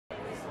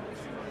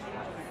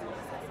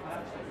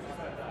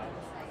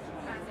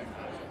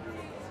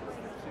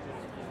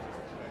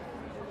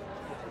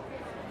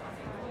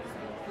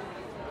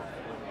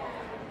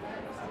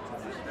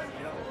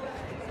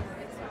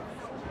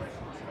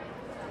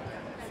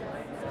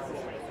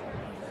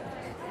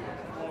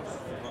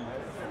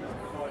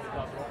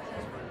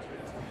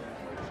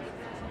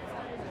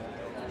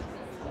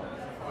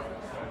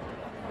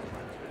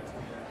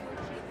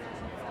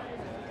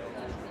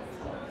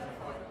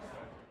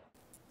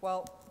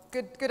Well,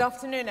 good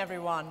afternoon,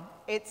 everyone.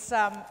 It's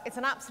an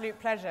absolute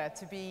pleasure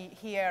to be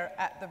here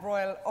at the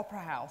Royal Opera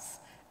House,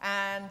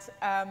 and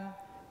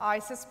I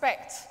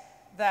suspect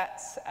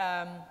that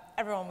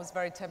everyone was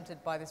very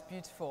tempted by this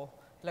beautiful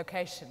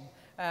location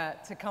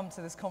to come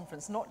to this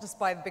conference, not just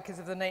because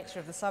of the nature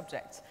of the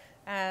subject.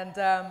 And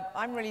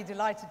I'm really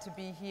delighted to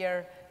be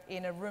here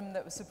in a room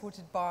that was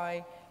supported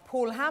by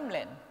Paul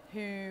Hamlin,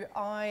 who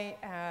I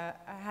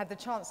had the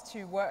chance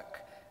to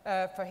work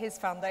for his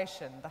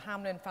foundation, the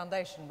Hamlin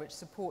Foundation, which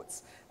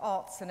supports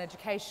arts and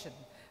education.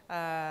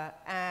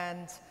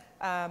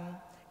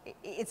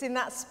 It's in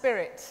that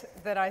spirit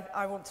that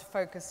I want to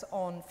focus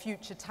on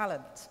future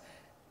talent,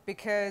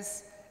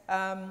 because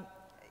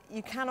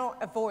you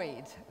cannot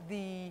avoid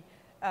the,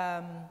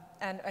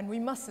 and we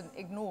mustn't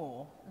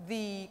ignore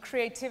the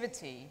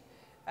creativity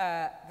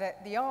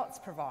that the arts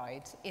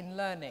provide in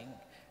learning.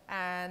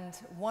 And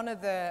one of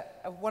the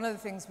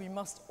things we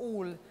must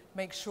all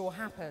make sure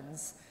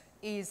happens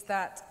is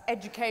that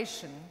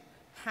education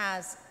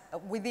has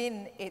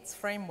within its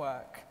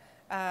framework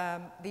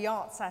the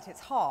arts at its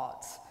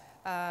heart,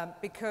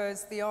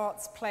 because the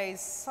arts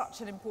plays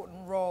such an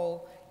important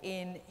role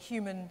in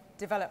human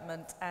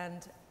development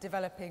and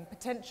developing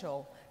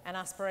potential and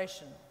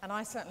aspiration. And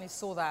I certainly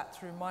saw that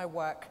through my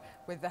work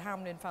with the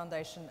Hamlin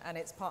Foundation and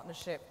its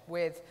partnership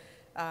with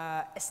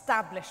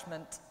established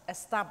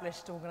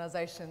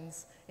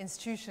organizations,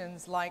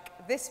 institutions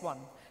like this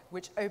one,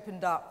 which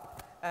opened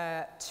up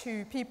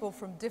to people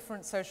from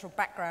different social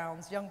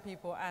backgrounds, young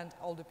people and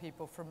older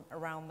people from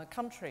around the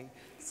country.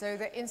 So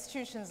that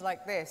institutions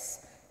like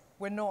this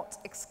were not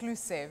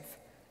exclusive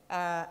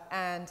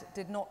and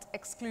did not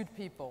exclude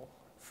people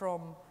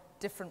from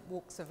different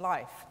walks of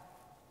life.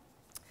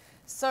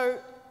 So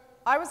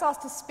I was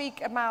asked to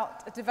speak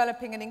about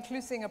developing an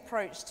inclusive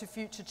approach to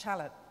future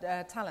talent.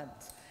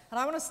 And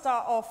I want to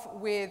start off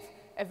with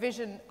a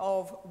vision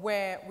of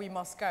where we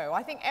must go.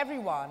 I think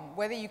everyone,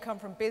 whether you come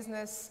from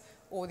business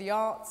or the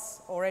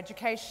arts or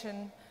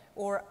education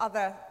or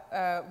other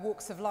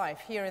walks of life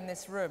here in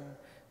this room,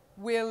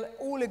 will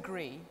all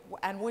agree,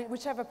 and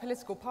whichever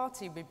political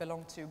party we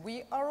belong to,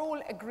 we are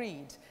all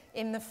agreed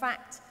in the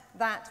fact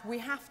that we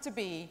have to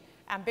be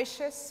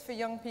ambitious for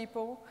young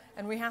people,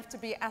 and we have to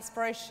be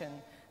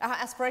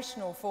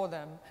aspirational for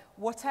them,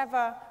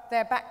 whatever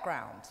their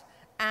background.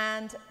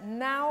 And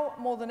now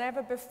more than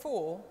ever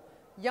before,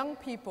 young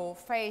people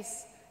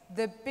face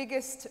the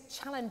biggest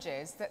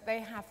challenges that they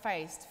have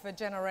faced for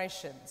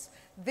generations.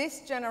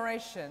 This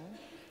generation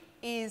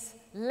is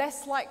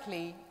less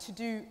likely to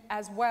do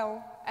as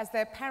well as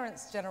their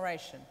parents'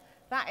 generation.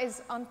 That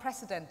is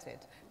unprecedented,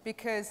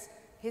 because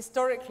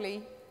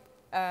historically,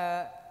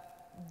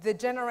 the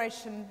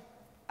generation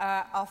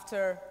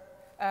after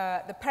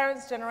the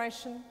parents'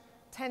 generation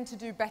tend to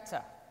do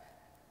better.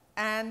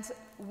 And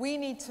we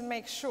need to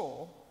make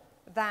sure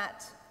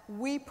that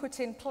we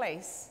put in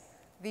place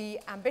the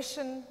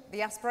ambition,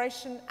 the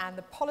aspiration, and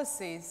the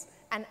policies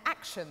and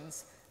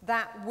actions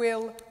that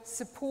will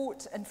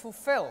support and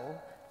fulfill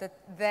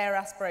their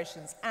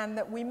aspirations, and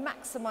that we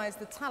maximize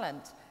the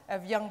talent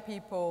of young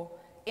people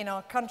in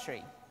our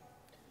country.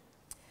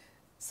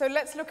 So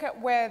let's look at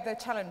where the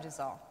challenges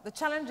are. The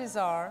challenges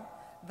are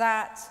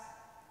that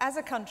as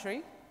a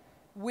country,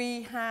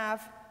 we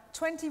have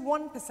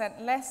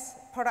 21% less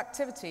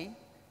productivity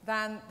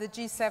than the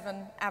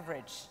G7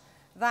 average.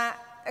 That,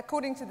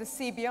 according to the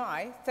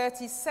CBI,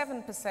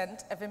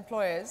 37% of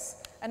employers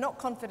are not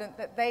confident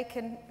that they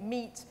can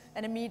meet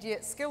an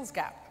immediate skills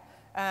gap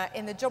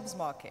in the jobs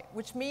market,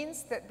 which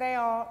means that they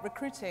are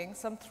recruiting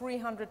some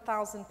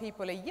 300,000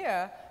 people a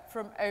year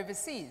from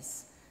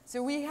overseas.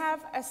 So we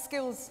have a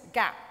skills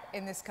gap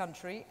in this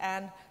country,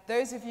 and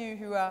those of you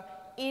who are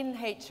in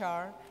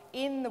HR,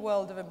 in the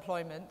world of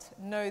employment,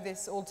 know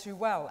this all too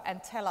well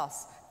and tell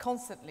us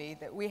constantly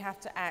that we have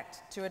to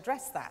act to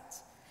address that.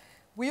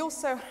 We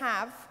also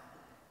have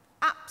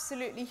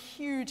absolutely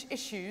huge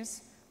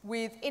issues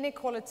with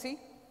inequality,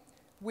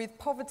 with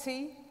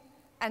poverty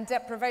and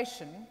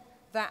deprivation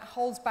that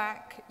holds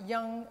back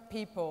young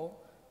people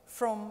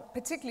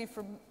particularly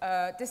from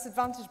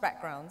disadvantaged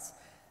backgrounds.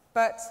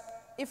 But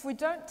if we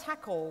don't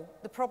tackle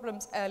the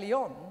problems early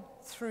on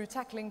through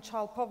tackling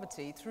child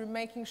poverty, through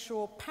making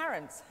sure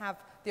parents have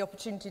the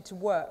opportunity to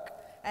work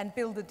and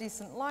build a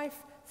decent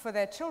life for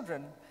their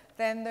children,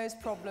 then those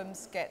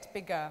problems get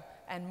bigger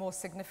and more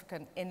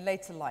significant in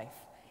later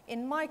life.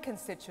 In my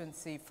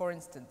constituency, for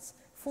instance,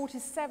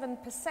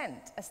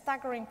 47%, a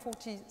staggering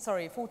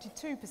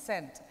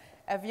 42%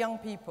 of young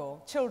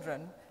people,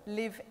 children,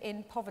 live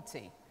in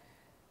poverty.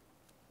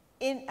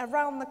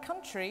 Around the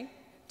country,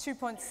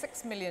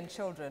 2.6 million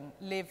children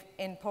live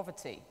in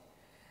poverty.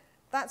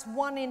 That's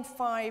 1 in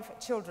 5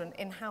 children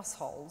in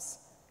households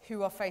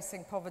who are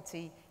facing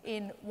poverty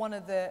in one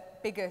of the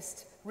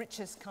biggest,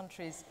 richest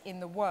countries in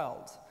the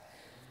world.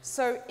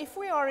 So if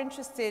we are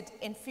interested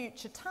in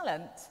future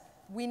talent,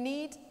 we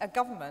need a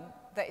government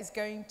that is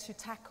going to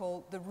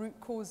tackle the root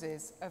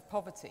causes of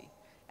poverty.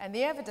 And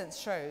the evidence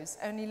shows,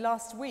 only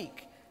last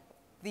week,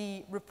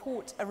 a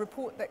report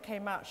that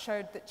came out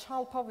showed that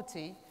child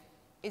poverty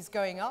is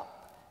going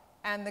up,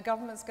 and the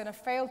government's going to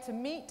fail to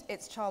meet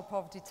its child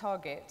poverty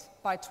target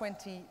by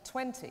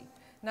 2020.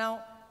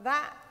 Now,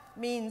 that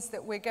means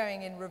that we're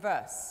going in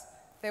reverse.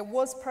 There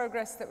was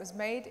progress that was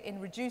made in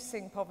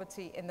reducing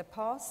poverty in the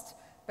past,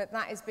 but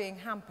that is being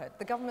hampered.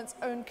 The government's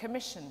own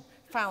commission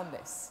found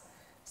this.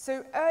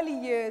 So early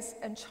years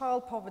and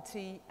child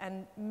poverty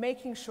and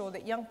making sure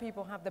that young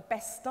people have the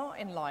best start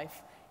in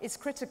life is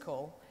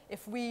critical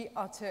if we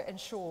are to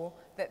ensure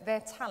that their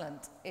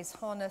talent is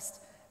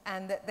harnessed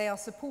and that they are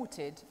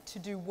supported to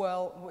do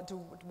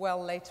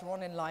well later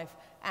on in life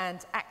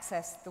and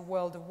access the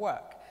world of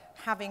work,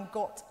 having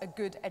got a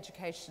good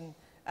education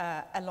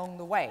along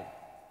the way.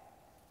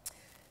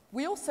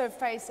 We also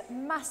face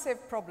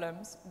massive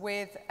problems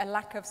with a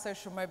lack of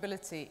social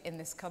mobility in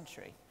this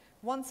country.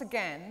 Once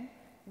again,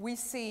 we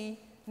see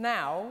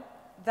now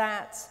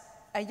that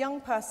a young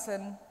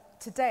person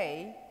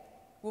today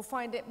will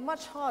find it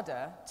much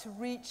harder to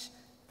reach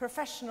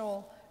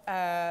professional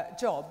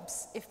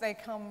jobs if they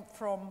come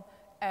from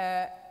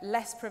a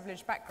less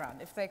privileged background,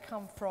 if they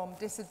come from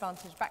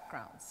disadvantaged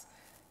backgrounds.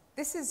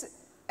 This is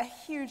a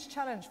huge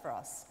challenge for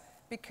us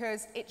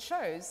because it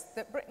shows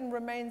that Britain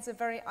remains a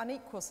very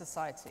unequal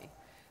society.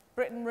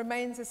 Britain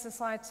remains a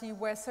society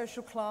where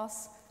social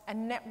class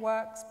and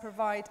networks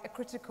provide a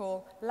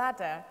critical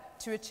ladder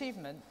to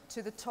achievement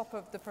to the top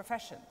of the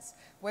professions,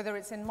 whether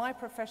it's in my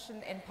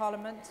profession in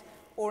Parliament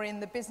or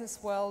in the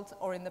business world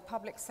or in the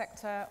public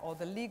sector or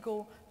the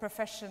legal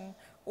profession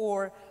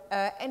or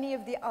any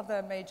of the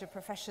other major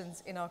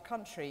professions in our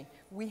country.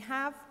 We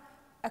have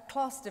a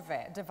class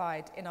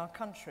divide in our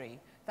country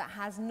that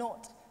has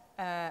not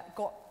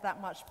got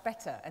that much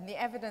better, and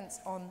the evidence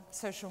on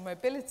social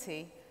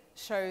mobility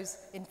shows,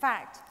 in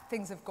fact,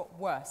 things have got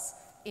worse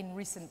in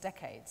recent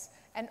decades.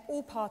 And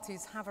all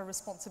parties have a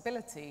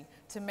responsibility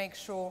to make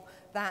sure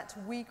that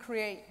we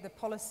create the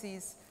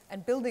policies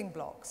and building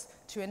blocks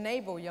to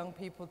enable young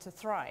people to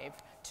thrive,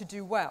 to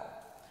do well.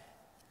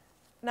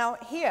 Now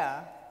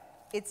here,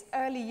 it's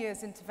early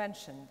years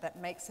intervention that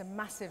makes a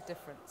massive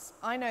difference.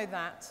 I know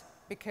that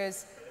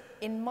because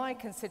in my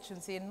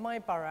constituency, in my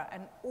borough,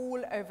 and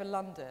all over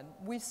London,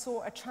 we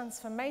saw a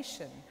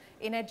transformation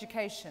in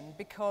education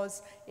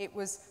because it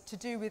was to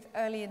do with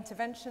early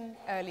intervention,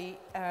 early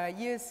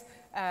years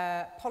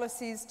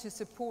policies to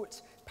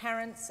support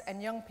parents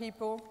and young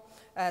people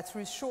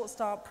through short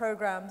start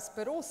programs,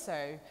 but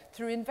also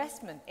through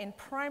investment in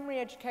primary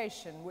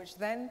education, which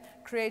then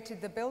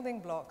created the building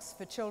blocks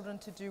for children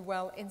to do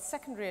well in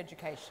secondary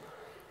education.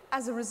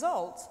 As a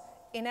result,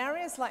 in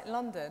areas like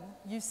London,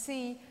 you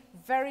see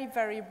very,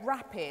 very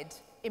rapid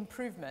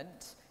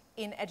improvement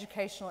in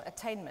educational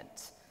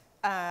attainment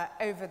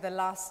over the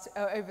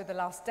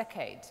last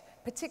decade,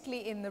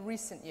 particularly in the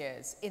recent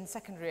years in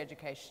secondary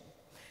education.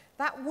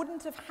 That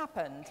wouldn't have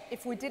happened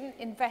if we didn't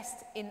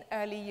invest in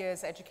early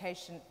years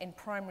education, in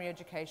primary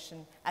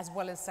education, as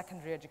well as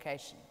secondary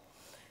education.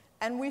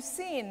 And we've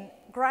seen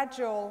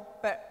gradual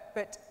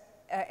but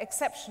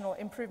exceptional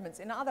improvements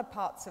in other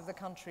parts of the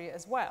country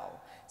as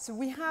well. So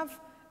we have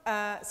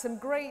some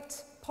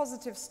great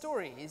positive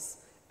stories,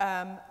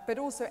 but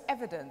also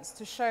evidence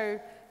to show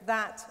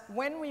that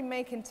when we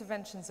make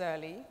interventions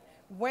early,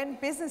 when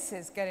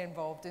businesses get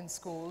involved in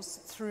schools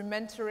through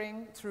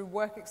mentoring, through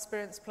work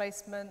experience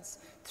placements,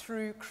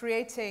 through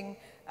creating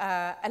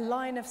a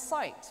line of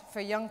sight for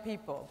young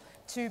people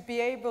to be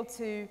able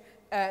to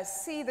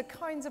see the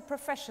kinds of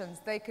professions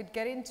they could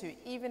get into,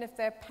 even if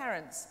their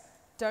parents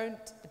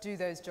don't do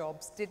those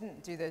jobs,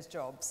 didn't do those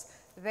jobs,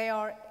 they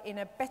are in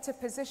a better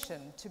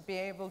position to be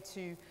able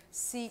to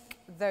seek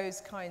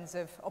those kinds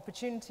of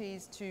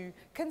opportunities, to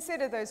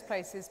consider those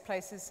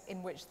places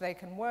in which they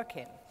can work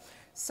in.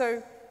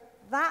 So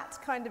that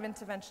kind of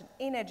intervention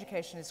in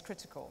education is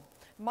critical.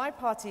 My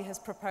party has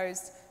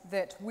proposed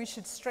that we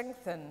should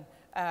strengthen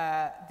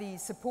the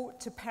support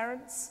to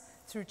parents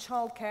through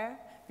childcare,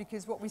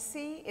 because what we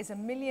see is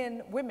 1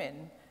 million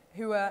women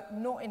who are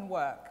not in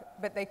work,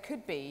 but they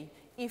could be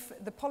if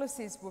the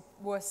policies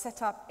were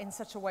set up in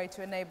such a way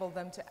to enable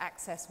them to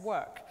access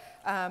work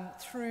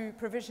through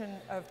provision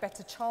of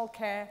better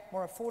childcare,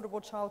 more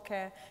affordable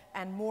childcare,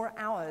 and more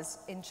hours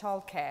in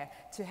childcare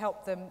to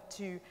help them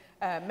to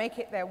make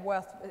it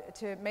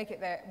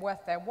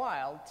worth their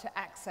while to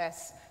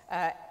access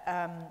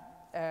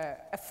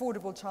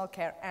affordable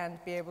childcare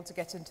and be able to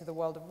get into the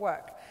world of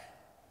work.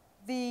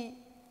 The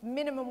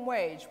minimum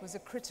wage was a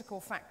critical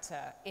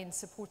factor in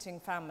supporting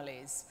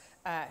families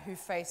who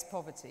face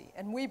poverty,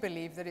 and we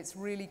believe that it's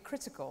really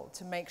critical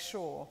to make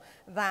sure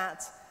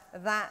that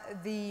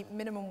the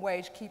minimum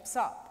wage keeps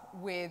up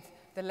with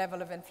the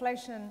level of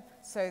inflation,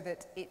 so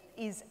that it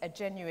is a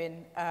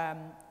genuine,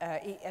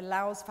 it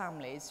allows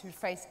families who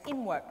face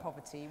in-work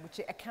poverty, which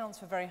accounts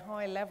for very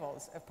high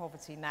levels of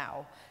poverty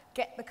now,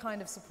 get the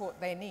kind of support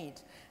they need.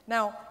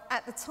 Now,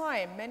 at the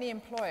time, many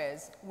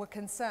employers were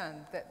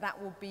concerned that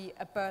that will be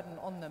a burden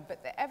on them,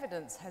 but the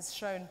evidence has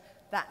shown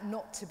that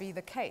not to be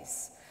the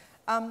case.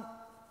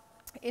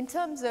 In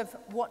terms of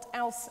what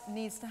else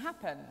needs to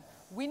happen,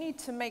 we need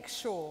to make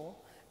sure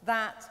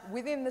that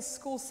within the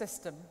school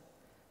system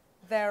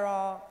there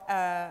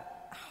are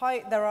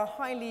there are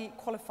highly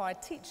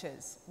qualified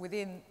teachers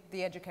within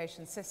the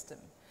education system.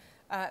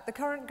 The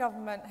current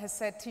government has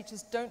said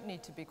teachers don't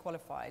need to be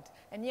qualified,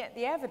 and yet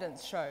the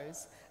evidence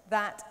shows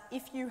that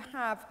if you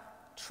have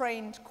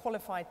trained,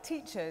 qualified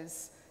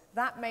teachers,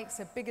 that makes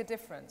a bigger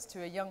difference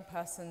to a young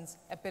person's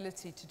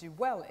ability to do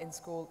well in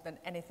school than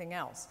anything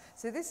else.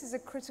 So this is a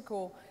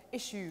critical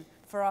issue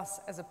for us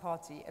as a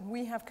party, and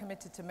we have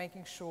committed to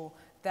making sure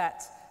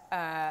that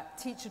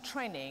teacher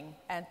training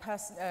and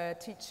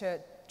teacher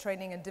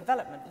training and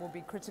development will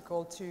be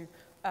critical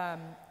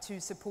to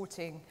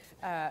supporting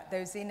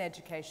those in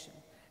education,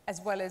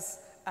 as well as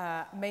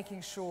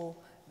making sure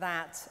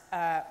that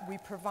we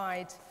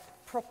provide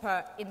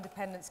proper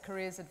independence,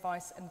 careers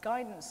advice and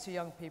guidance to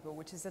young people,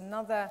 which is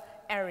another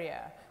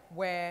area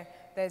where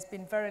there's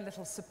been very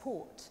little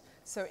support.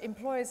 So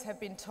employers have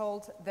been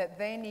told that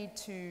they need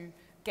to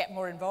get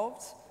more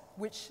involved,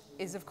 which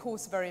is of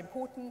course very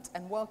important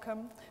and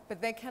welcome, but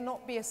they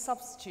cannot be a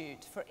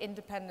substitute for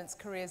independence,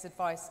 careers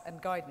advice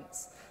and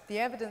guidance. The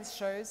evidence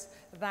shows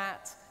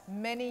that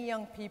many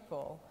young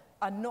people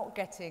are not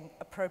getting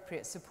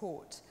appropriate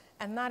support,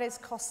 and that is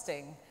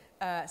costing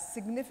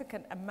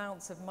significant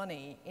amounts of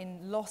money in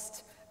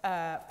lost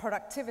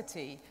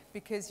productivity,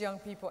 because young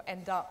people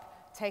end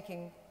up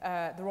taking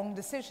the wrong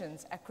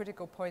decisions at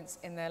critical points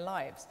in their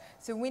lives.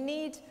 So we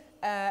need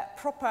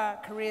proper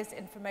careers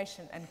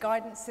information and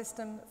guidance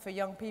system for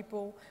young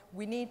people.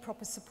 We need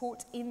proper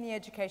support in the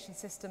education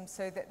system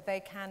so that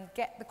they can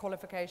get the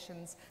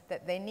qualifications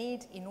that they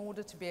need in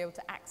order to be able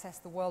to access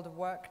the world of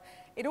work.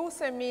 It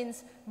also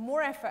means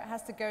more effort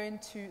has to go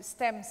into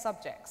STEM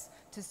subjects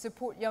to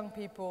support young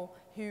people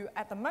who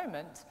at the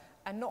moment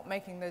are not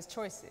making those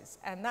choices,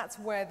 and that's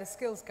where the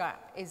skills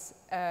gap is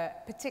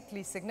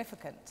particularly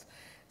significant.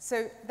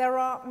 So there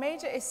are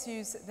major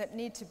issues that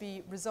need to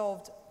be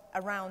resolved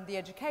around the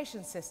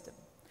education system.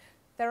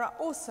 There are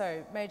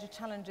also major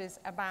challenges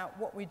about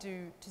what we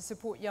do to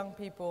support young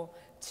people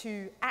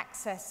to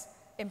access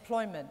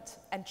employment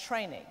and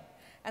training,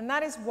 and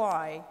that is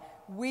why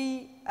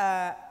we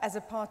as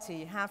a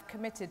party have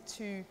committed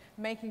to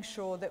making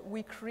sure that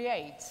we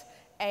create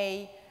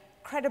a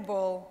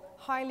credible,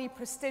 highly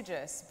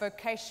prestigious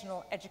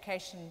vocational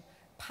education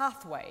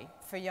pathway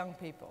for young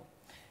people.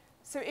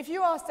 So if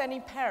you asked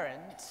any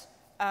parent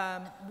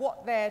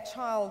what their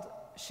child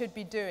should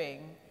be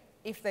doing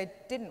if they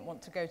didn't want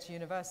to go to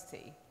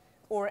university,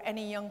 or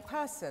any young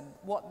person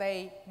what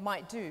they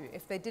might do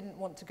if they didn't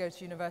want to go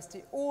to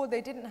university, or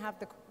they didn't have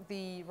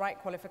the right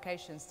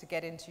qualifications to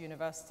get into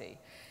university,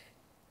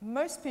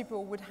 most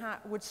people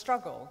would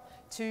struggle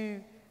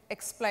to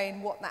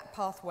explain what that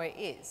pathway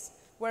is.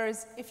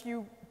 Whereas if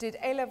you did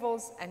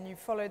A-levels and you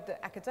followed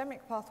the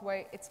academic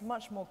pathway, it's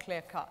much more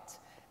clear-cut.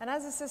 And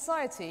as a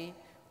society,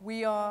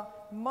 we are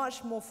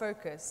much more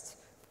focused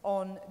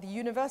on the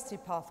university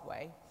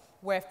pathway,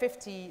 where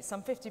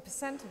some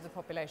 50% of the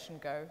population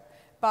go,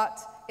 but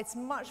it's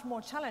much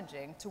more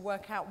challenging to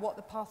work out what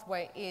the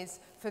pathway is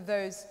for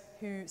those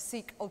who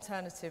seek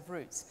alternative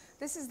routes.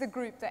 This is the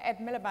group that Ed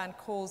Miliband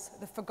calls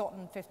the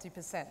forgotten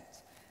 50%.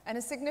 And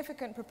a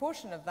significant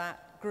proportion of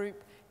that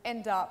group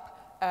end up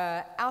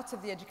out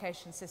of the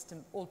education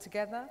system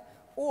altogether,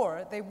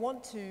 or they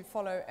want to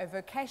follow a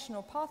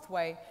vocational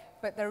pathway,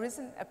 but there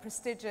isn't a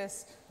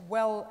prestigious,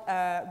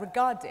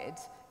 well-regarded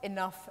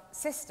enough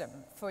system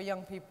for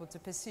young people to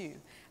pursue.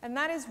 And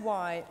that is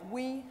why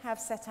we have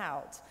set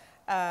out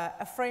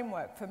a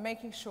framework for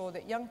making sure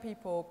that young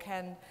people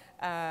can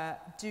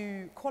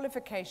do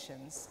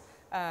qualifications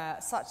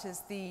such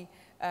as the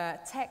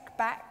Tech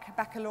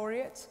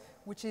Baccalaureate,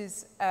 which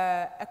is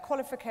a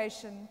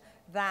qualification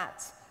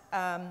that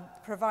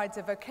provides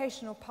a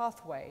vocational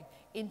pathway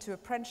into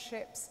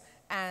apprenticeships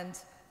and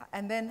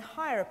then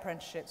higher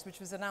apprenticeships, which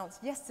was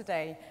announced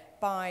yesterday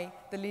by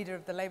the leader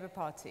of the Labour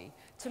Party,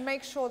 to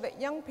make sure that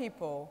young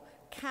people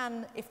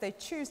can, if they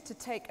choose to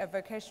take a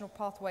vocational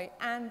pathway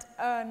and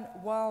earn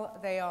while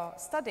they are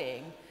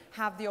studying,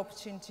 have the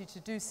opportunity to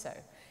do so.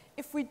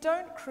 If we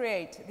don't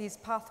create these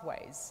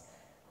pathways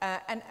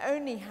and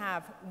only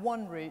have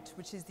one route,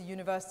 which is the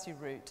university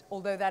route,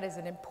 although that is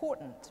an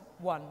important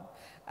one,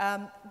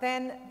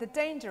 then the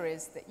danger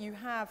is that you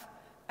have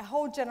a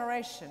whole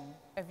generation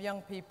of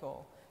young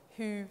people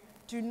who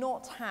do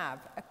not have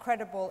a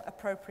credible,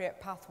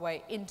 appropriate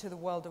pathway into the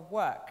world of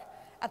work.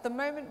 At the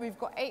moment, we've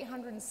got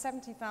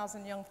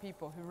 870,000 young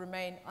people who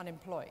remain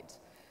unemployed.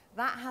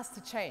 That has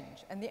to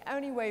change, and the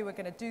only way we're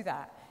going to do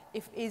that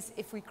is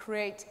if we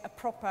create a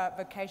proper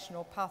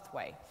vocational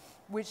pathway,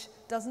 which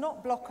does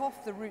not block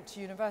off the route to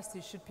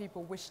university should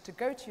people wish to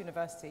go to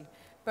university,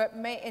 but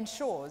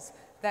ensures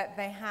that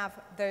they have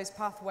those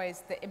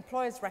pathways that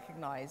employers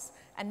recognise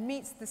and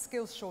meets the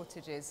skills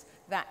shortages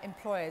that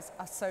employers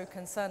are so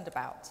concerned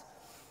about.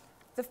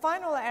 The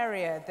final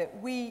area that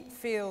we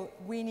feel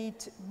we need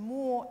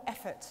more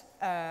effort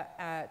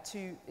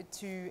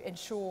to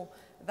ensure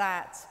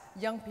that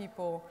young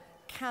people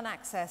can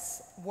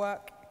access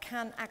work,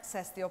 can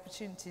access the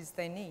opportunities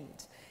they need,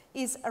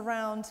 is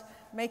around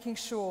making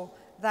sure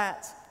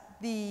that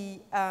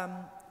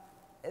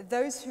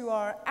those who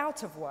are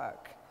out of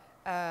work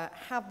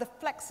have the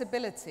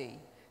flexibility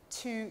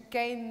to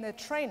gain the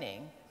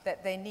training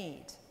that they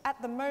need.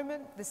 At the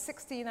moment, the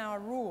 16-hour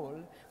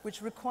rule,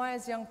 which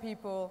requires young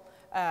people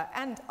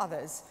and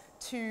others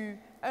to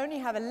only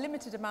have a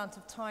limited amount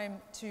of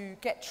time to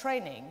get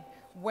training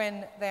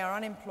when they are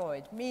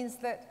unemployed, means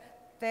that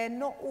they're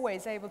not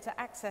always able to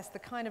access the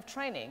kind of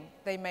training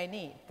they may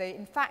need.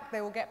 In fact,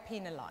 they will get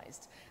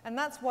penalized. And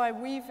that's why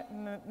we've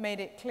made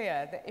it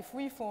clear that if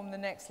we form the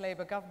next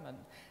Labour government,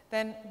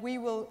 then we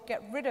will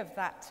get rid of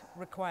that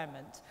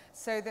requirement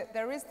so that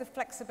there is the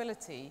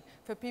flexibility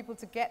for people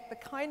to get the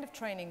kind of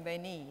training they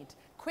need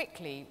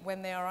quickly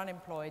when they are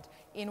unemployed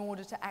in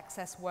order to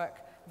access work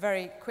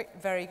very quick,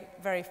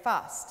 very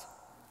fast.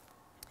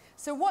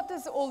 So what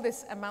does all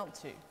this amount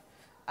to?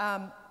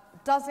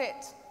 Does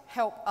it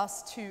help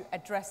us to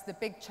address the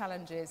big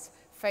challenges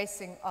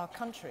facing our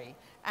country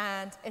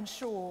and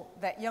ensure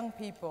that young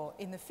people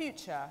in the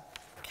future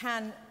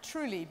can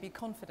truly be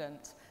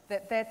confident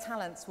that their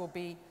talents will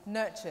be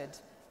nurtured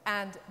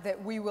and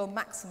that we will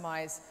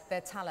maximize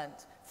their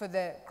talent for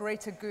the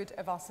greater good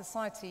of our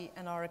society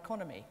and our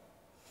economy?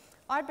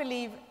 I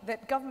believe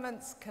that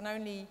governments can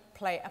only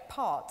play a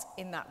part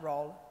in that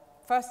role,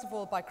 first of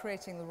all by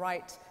creating the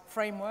right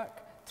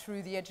framework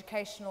through the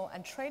educational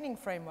and training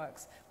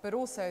frameworks, but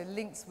also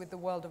links with the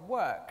world of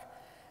work.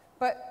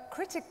 But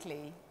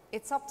critically,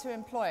 it's up to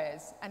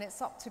employers and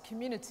it's up to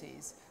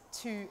communities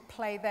to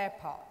play their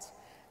part.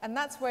 And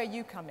that's where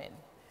you come in,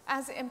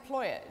 as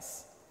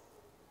employers,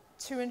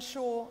 to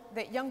ensure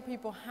that young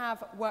people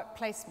have work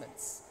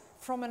placements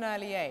from an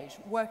early age,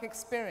 work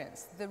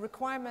experience. The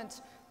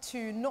requirement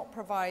to not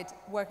provide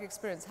work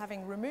experience,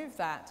 having removed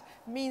that,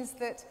 means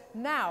that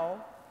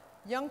now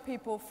young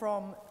people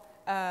from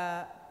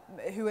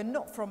who are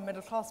not from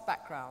middle-class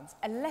backgrounds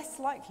are less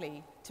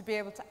likely to be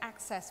able to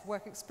access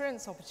work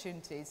experience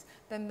opportunities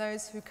than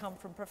those who come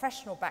from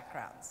professional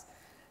backgrounds.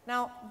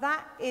 Now,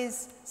 that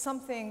is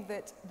something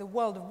that the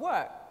world of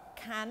work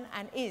can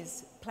and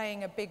is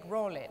playing a big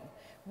role in.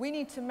 We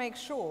need to make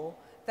sure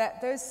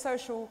that those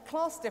social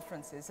class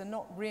differences are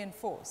not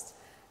reinforced.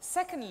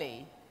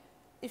 Secondly,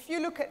 if you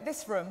look at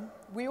this room,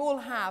 we all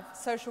have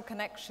social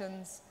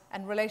connections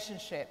and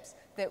relationships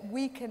that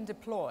we can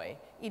deploy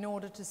in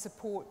order to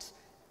support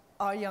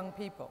our young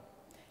people.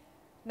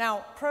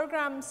 Now,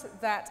 programs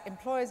that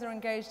employers are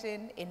engaged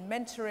in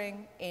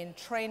mentoring, in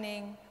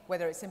training,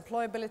 whether it's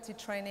employability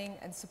training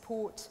and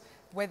support,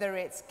 whether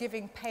it's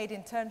giving paid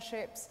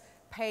internships,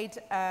 paid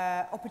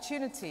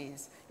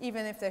opportunities,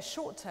 even if they're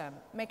short-term,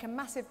 make a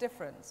massive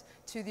difference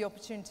to the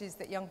opportunities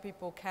that young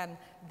people can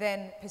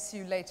then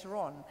pursue later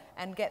on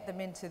and get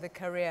them into the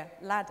career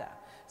ladder.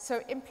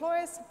 So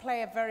employers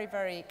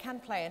can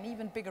play an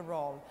even bigger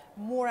role,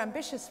 more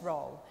ambitious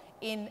role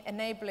in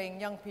enabling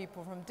young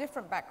people from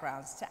different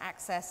backgrounds to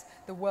access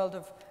the world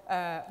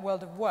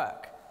of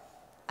work.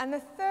 And the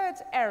third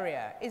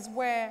area is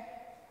where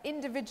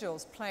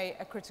individuals play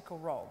a critical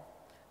role.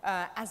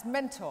 As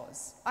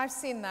mentors, I've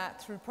seen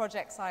that through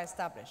projects I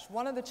established.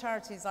 One of the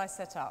charities I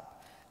set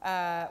up,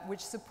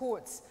 which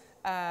supports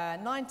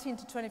 19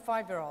 to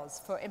 25-year-olds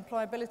for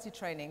employability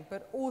training,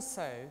 but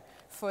also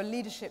for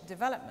leadership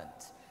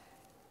development,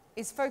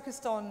 is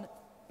focused on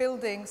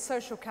building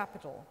social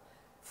capital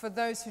for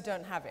those who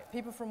don't have it.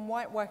 People from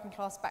white working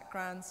class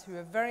backgrounds who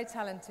are very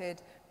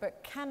talented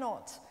but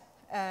cannot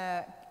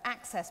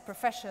access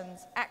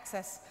professions,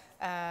 access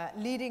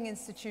leading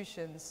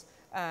institutions,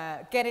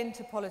 get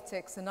into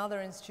politics and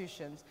other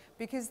institutions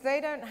because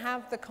they don't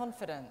have the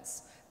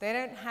confidence, they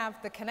don't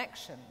have the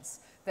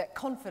connections that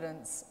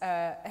confidence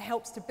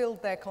helps to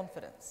build their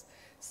confidence.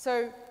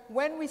 So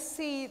when we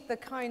see the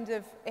kind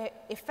of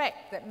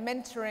effect that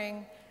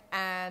mentoring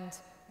and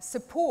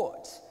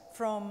support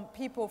from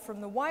people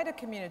from the wider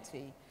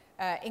community,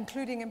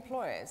 including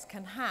employers,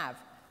 can have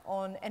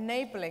on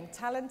enabling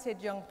talented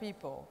young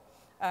people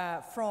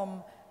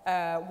from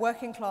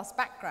working class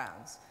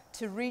backgrounds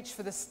to reach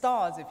for the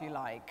stars, if you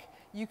like,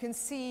 you can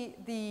see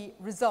the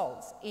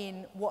results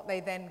in what they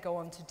then go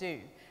on to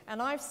do.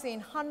 And I've seen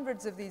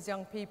hundreds of these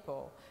young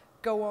people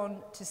go on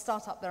to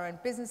start up their own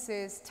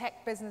businesses,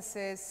 tech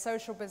businesses,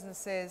 social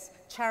businesses,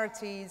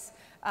 charities,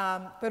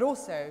 but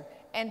also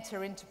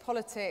enter into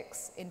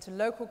politics, into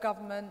local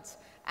government,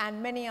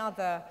 and many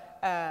other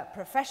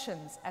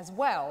professions as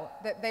well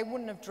that they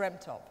wouldn't have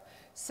dreamt of.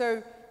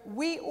 So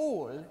we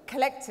all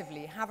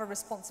collectively have a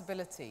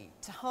responsibility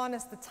to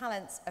harness the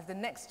talents of the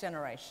next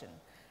generation.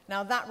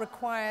 Now that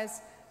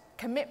requires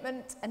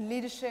commitment and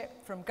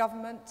leadership from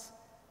government,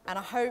 and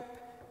I hope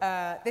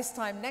this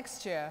time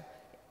next year,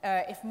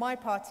 if my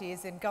party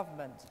is in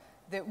government,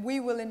 that we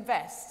will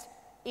invest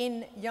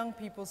in young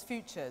people's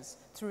futures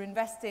through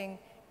investing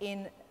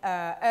in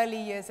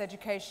early years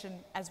education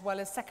as well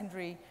as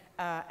secondary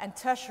and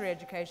tertiary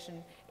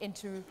education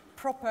into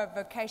proper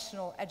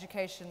vocational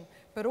education,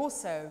 but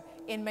also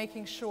in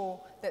making sure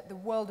that the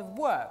world of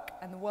work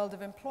and the world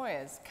of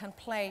employers can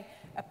play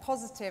a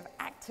positive,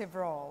 active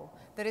role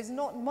that is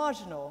not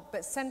marginal,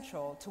 but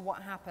central to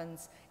what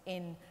happens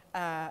in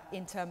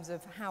terms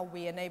of how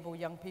we enable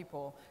young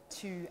people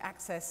to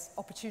access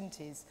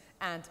opportunities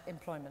and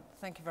employment.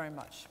 Thank you very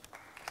much.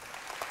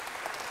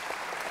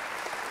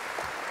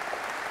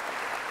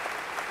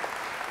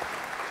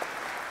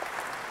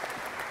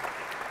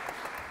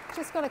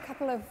 Just got a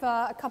couple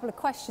of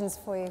questions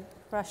for you,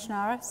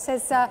 Rushanara. It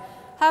says,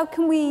 how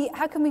can we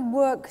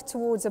work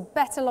towards a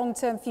better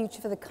long-term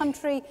future for the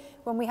country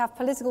when we have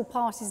political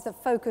parties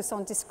that focus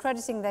on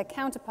discrediting their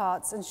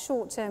counterparts and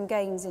short-term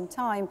gains in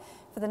time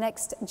for the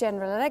next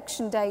general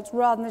election date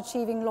rather than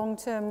achieving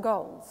long-term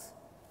goals?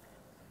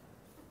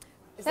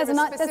 There's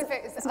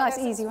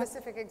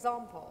specific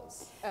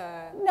examples.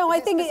 No, I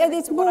think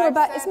it's more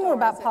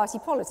about party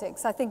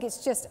politics. I think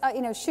it's just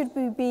you know,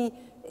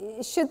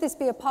 should this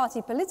be a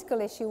party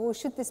political issue, or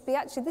should this be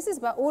actually, this is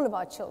about all of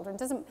our children?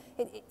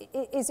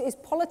 Is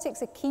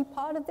politics a key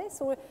part of this,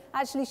 or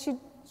actually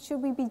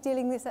should we be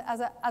dealing with this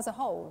as a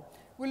whole?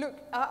 Well, look,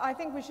 I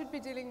think we should be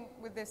dealing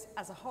with this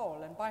as a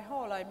whole, and by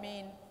whole I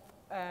mean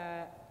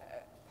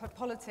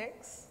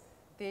politics,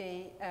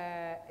 the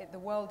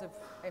world of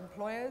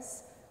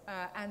employers,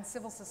 and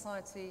civil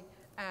society,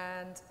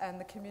 and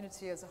the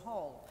community as a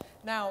whole.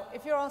 Now,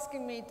 if you're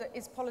asking me,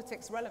 is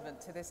politics relevant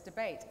to this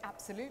debate?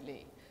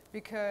 Absolutely.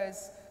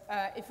 Because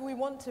if we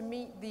want to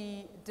meet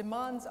the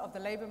demands of the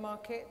labour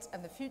market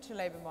and the future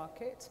labour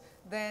market,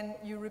 then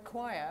you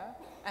require,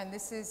 and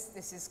this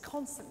is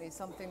constantly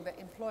something that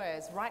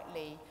employers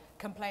rightly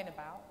complain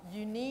about,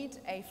 you need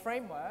a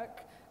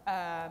framework,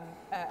 a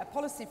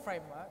policy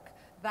framework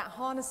that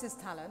harnesses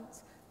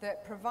talent,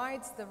 that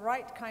provides the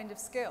right kind of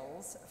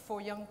skills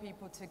for young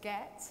people to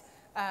get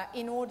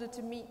in order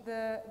to meet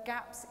the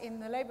gaps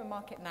in the labour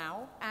market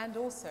now, and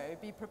also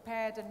be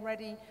prepared and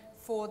ready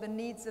for the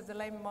needs of the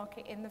labour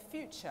market in the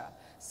future.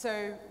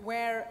 So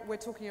where we're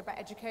talking about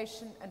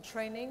education and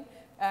training,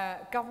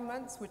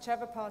 governments,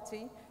 whichever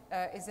party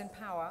is in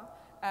power,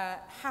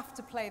 have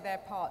to play their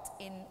part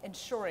in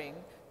ensuring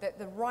that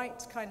the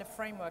right kind of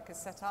framework is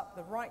set up,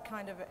 the right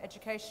kind of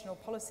educational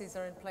policies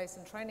are in place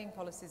and training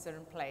policies are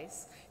in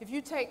place. If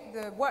you take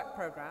the work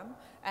programme,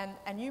 and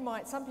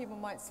some people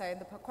might say, and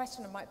the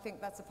questioner might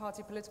think that's a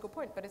party political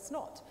point, but it's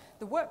not.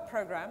 The work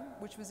programme,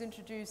 which was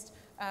introduced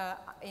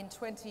in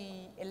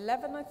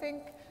 2011, I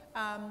think,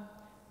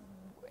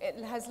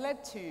 it has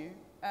led to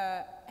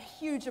a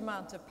huge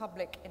amount of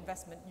public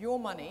investment, your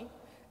money.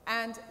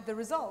 And the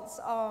results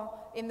are,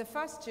 in the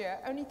first year,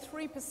 only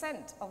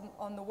 3%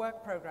 on the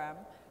work programme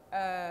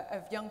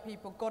of young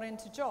people got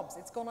into jobs.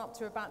 It's gone up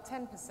to about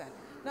 10%.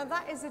 Now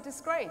that is a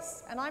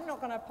disgrace, and I'm not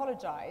going to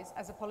apologise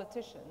as a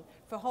politician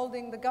for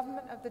holding the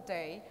government of the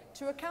day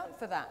to account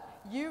for that.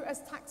 You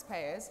as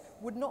taxpayers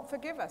would not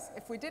forgive us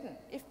if we didn't.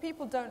 If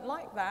people don't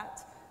like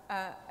that,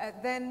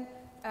 then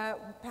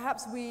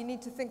perhaps we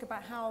need to think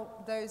about how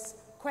those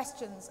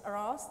questions are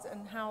asked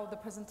and how the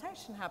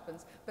presentation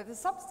happens. But the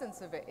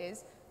substance of it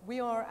is, we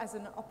are, as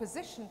an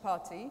opposition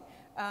party,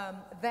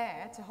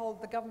 there to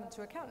hold the government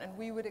to account, and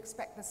we would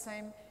expect the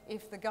same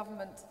if the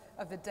government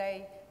of the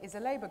day is a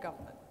Labour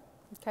government.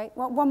 Okay,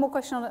 well, one more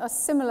question on a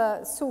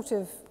similar sort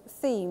of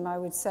theme, I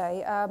would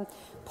say.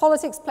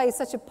 Politics plays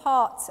such a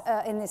part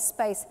in this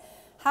space.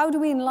 How do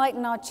we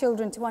enlighten our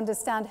children to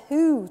understand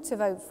who to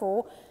vote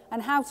for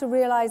and how to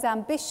realise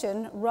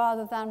ambition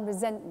rather than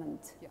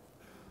resentment? Yeah.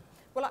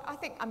 Well, I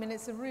think,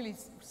 it's a really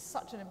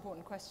such an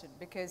important question,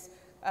 because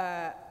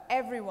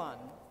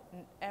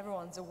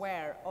everyone's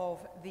aware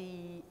of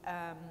the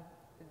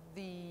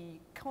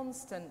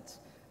constant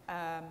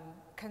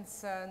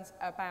concerns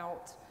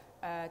about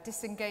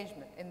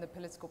disengagement in the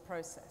political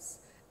process.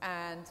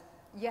 And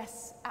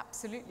yes,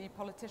 absolutely,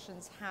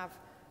 politicians have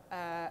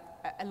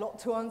a lot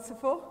to answer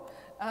for.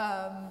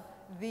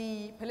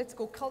 The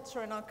political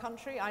culture in our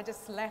country, I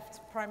just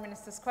left Prime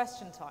Minister's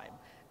question time,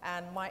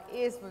 and my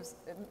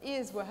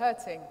ears were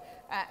hurting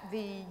at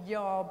the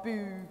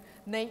yah-boo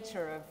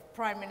nature of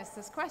Prime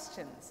Minister's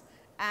questions.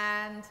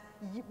 And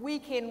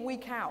week in,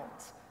 week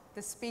out,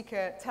 the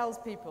Speaker tells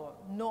people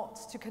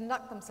not to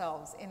conduct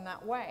themselves in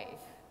that way,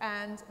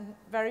 and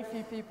very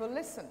few people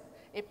listen.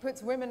 It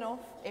puts women off,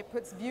 it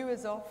puts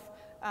viewers off,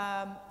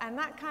 and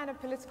that kind of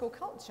political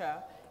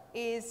culture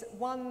is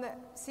one that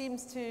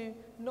seems to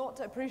not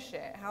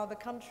appreciate how the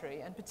country,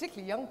 and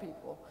particularly young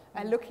people,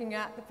 are looking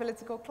at the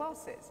political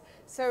classes.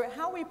 So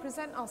how we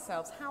present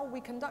ourselves, how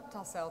we conduct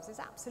ourselves is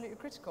absolutely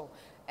critical.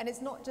 And it's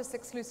not just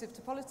exclusive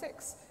to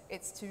politics,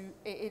 it's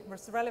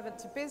relevant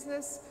to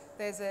business.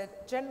 There's a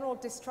general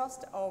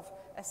distrust of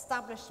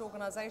established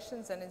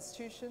organizations and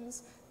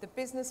institutions, the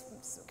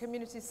business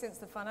community since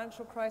the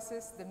financial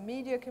crisis, the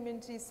media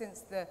community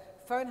since the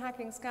phone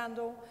hacking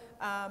scandal,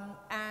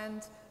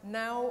 and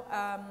now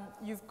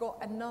you've got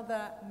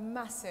another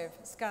massive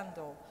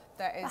scandal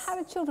that is. But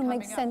how do children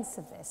make coming up. sense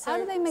of this? So- How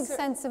do they make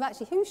sense of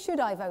actually who should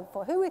I vote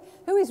for?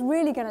 Who is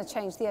really going to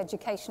change the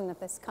education of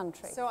this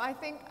country? So I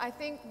think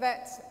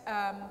that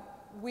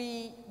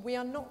we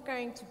are not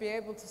going to be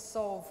able to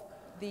solve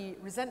the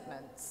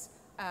resentments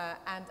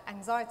and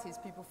anxieties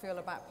people feel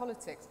about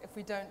politics if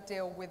we don't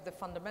deal with the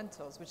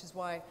fundamentals, which is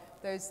why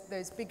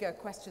those bigger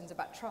questions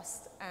about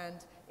trust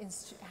and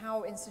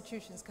how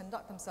institutions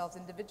conduct themselves,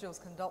 individuals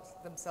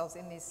conduct themselves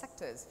in these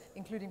sectors,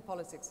 including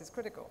politics, is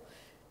critical.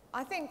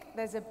 I think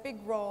there's a big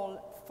role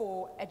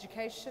for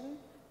education,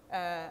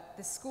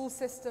 the school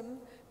system,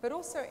 but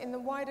also in the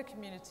wider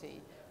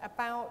community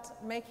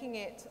about making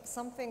it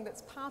something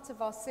that's part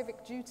of our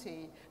civic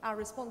duty, our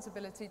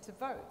responsibility to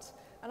vote.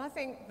 And I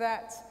think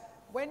that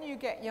when you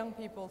get young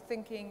people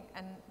thinking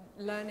and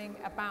learning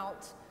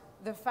about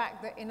the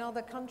fact that in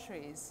other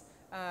countries,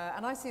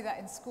 and I see that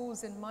in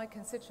schools in my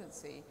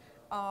constituency,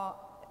 are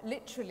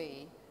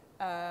literally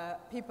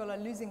people are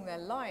losing their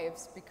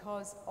lives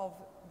because of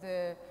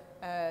the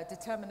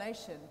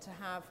determination to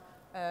have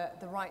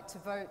the right to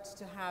vote,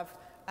 to have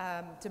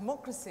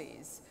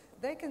democracies,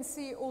 they can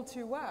see all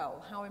too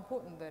well how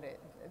important that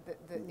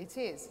it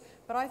is.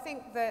 But I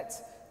think that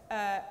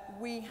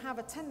we have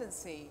a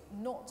tendency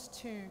not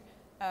to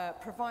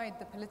provide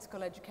the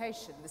political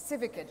education, the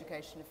civic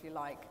education, if you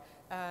like,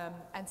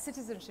 and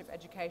citizenship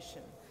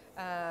education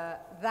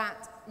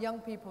that young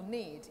people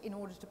need in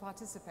order to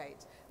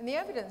participate. And the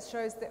evidence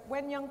shows that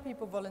when young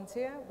people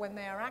volunteer, when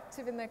they are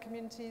active in their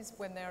communities,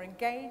 when they are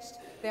engaged,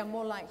 they are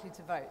more likely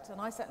to vote. And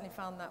I certainly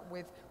found that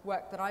with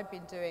work that I've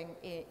been doing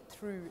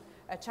through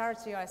a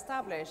charity I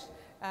established,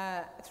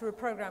 through a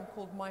program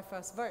called My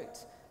First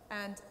Vote.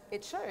 And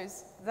it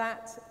shows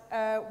that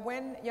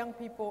when young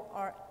people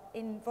are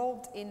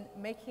involved in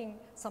making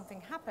something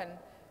happen,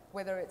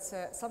 whether it's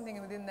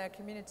something within their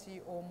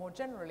community or more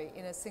generally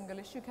in a single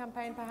issue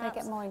campaign perhaps.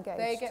 They get more engaged.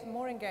 They get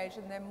more engaged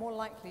and they're more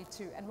likely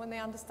to. And when they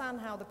understand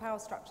how the power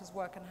structures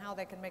work and how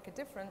they can make a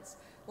difference,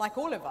 like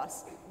all of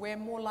us, we're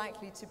more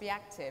likely to be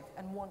active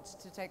and want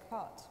to take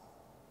part.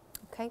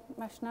 Okay,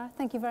 Rushanara,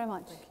 thank you very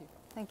much. Thank you.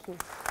 Thank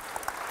you.